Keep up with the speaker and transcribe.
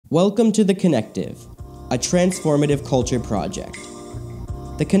Welcome to the Connective, a transformative culture project.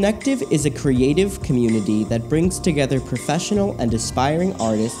 The Connective is a creative community that brings together professional and aspiring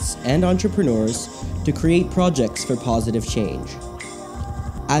artists and entrepreneurs to create projects for positive change.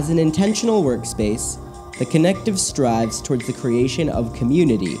 As an intentional workspace, the Connective strives towards the creation of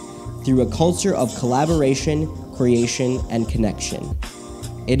community through a culture of collaboration, creation, and connection.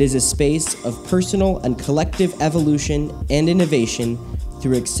 It is a space of personal and collective evolution and innovation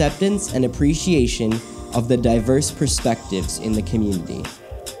through acceptance and appreciation of the diverse perspectives in the community.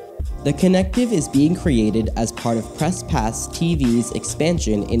 The Connective is being created as part of Press Pass TV's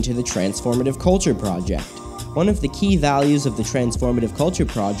expansion into the Transformative Culture Project. One of the key values of the Transformative Culture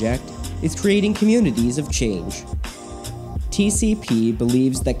Project is creating communities of change. TCP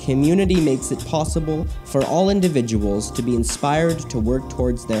believes that community makes it possible for all individuals to be inspired to work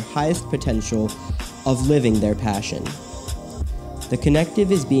towards their highest potential of living their passion. The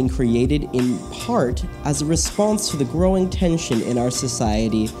Connective is being created in part as a response to the growing tension in our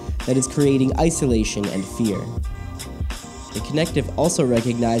society that is creating isolation and fear. The Connective also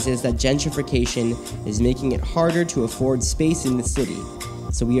recognizes that gentrification is making it harder to afford space in the city,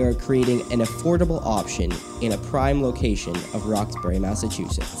 so we are creating an affordable option in a prime location of Roxbury,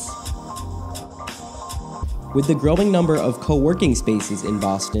 Massachusetts. With the growing number of co-working spaces in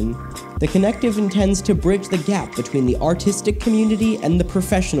Boston, the Connective intends to bridge the gap between the artistic community and the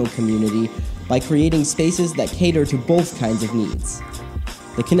professional community by creating spaces that cater to both kinds of needs.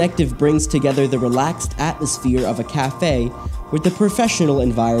 The Connective brings together the relaxed atmosphere of a cafe with the professional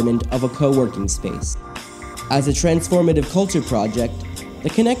environment of a co-working space. As a transformative culture project, the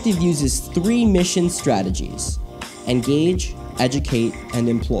Connective uses 3 mission strategies: engage, educate, and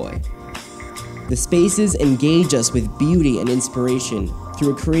employ. The spaces engage us with beauty and inspiration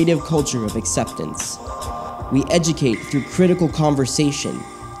through a creative culture of acceptance. We educate through critical conversation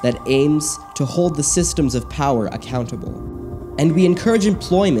that aims to hold the systems of power accountable. And we encourage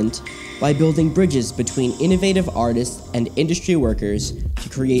employment by building bridges between innovative artists and industry workers to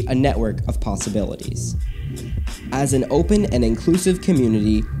create a network of possibilities. As an open and inclusive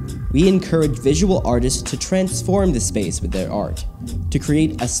community, we encourage visual artists to transform the space with their art, to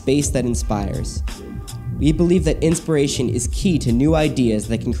create a space that inspires. We believe that inspiration is key to new ideas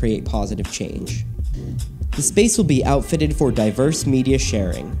that can create positive change. The space will be outfitted for diverse media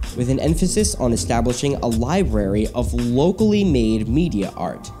sharing, with an emphasis on establishing a library of locally made media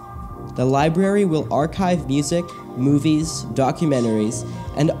art. The library will archive music, movies, documentaries,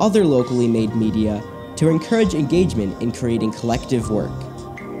 and other locally made media to encourage engagement in creating collective work.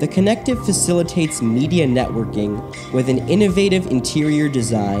 The Connective facilitates media networking with an innovative interior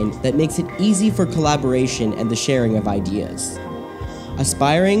design that makes it easy for collaboration and the sharing of ideas.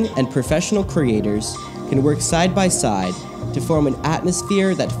 Aspiring and professional creators can work side by side to form an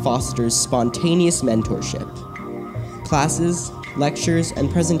atmosphere that fosters spontaneous mentorship. Classes, lectures, and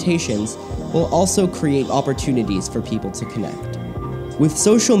presentations will also create opportunities for people to connect. With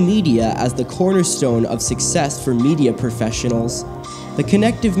social media as the cornerstone of success for media professionals, the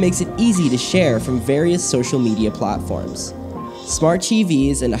Connective makes it easy to share from various social media platforms. Smart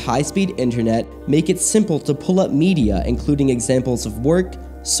TVs and high-speed internet make it simple to pull up media, including examples of work,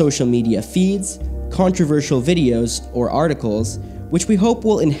 social media feeds, controversial videos, or articles, which we hope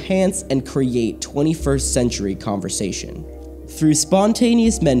will enhance and create 21st century conversation. Through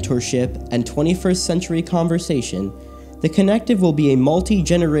spontaneous mentorship and 21st century conversation, the Connective will be a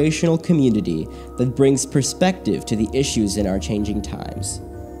multi-generational community that brings perspective to the issues in our changing times.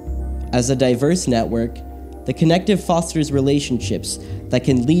 As a diverse network, the Connective fosters relationships that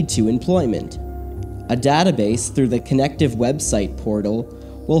can lead to employment. A database through the Connective website portal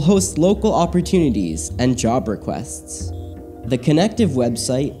will host local opportunities and job requests. The Connective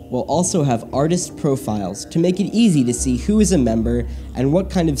website will also have artist profiles to make it easy to see who is a member and what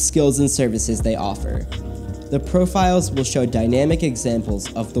kind of skills and services they offer. The profiles will show dynamic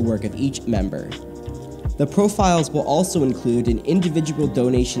examples of the work of each member. The profiles will also include an individual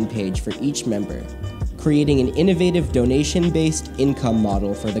donation page for each member, creating an innovative donation-based income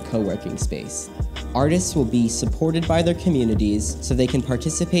model for the co-working space. Artists will be supported by their communities so they can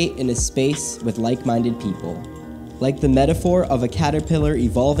participate in a space with like-minded people. Like the metaphor of a caterpillar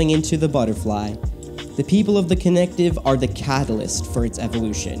evolving into the butterfly, the people of the Connective are the catalyst for its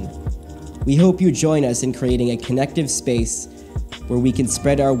evolution. We hope you join us in creating a connective space where we can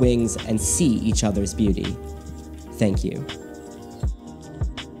spread our wings and see each other's beauty. Thank you.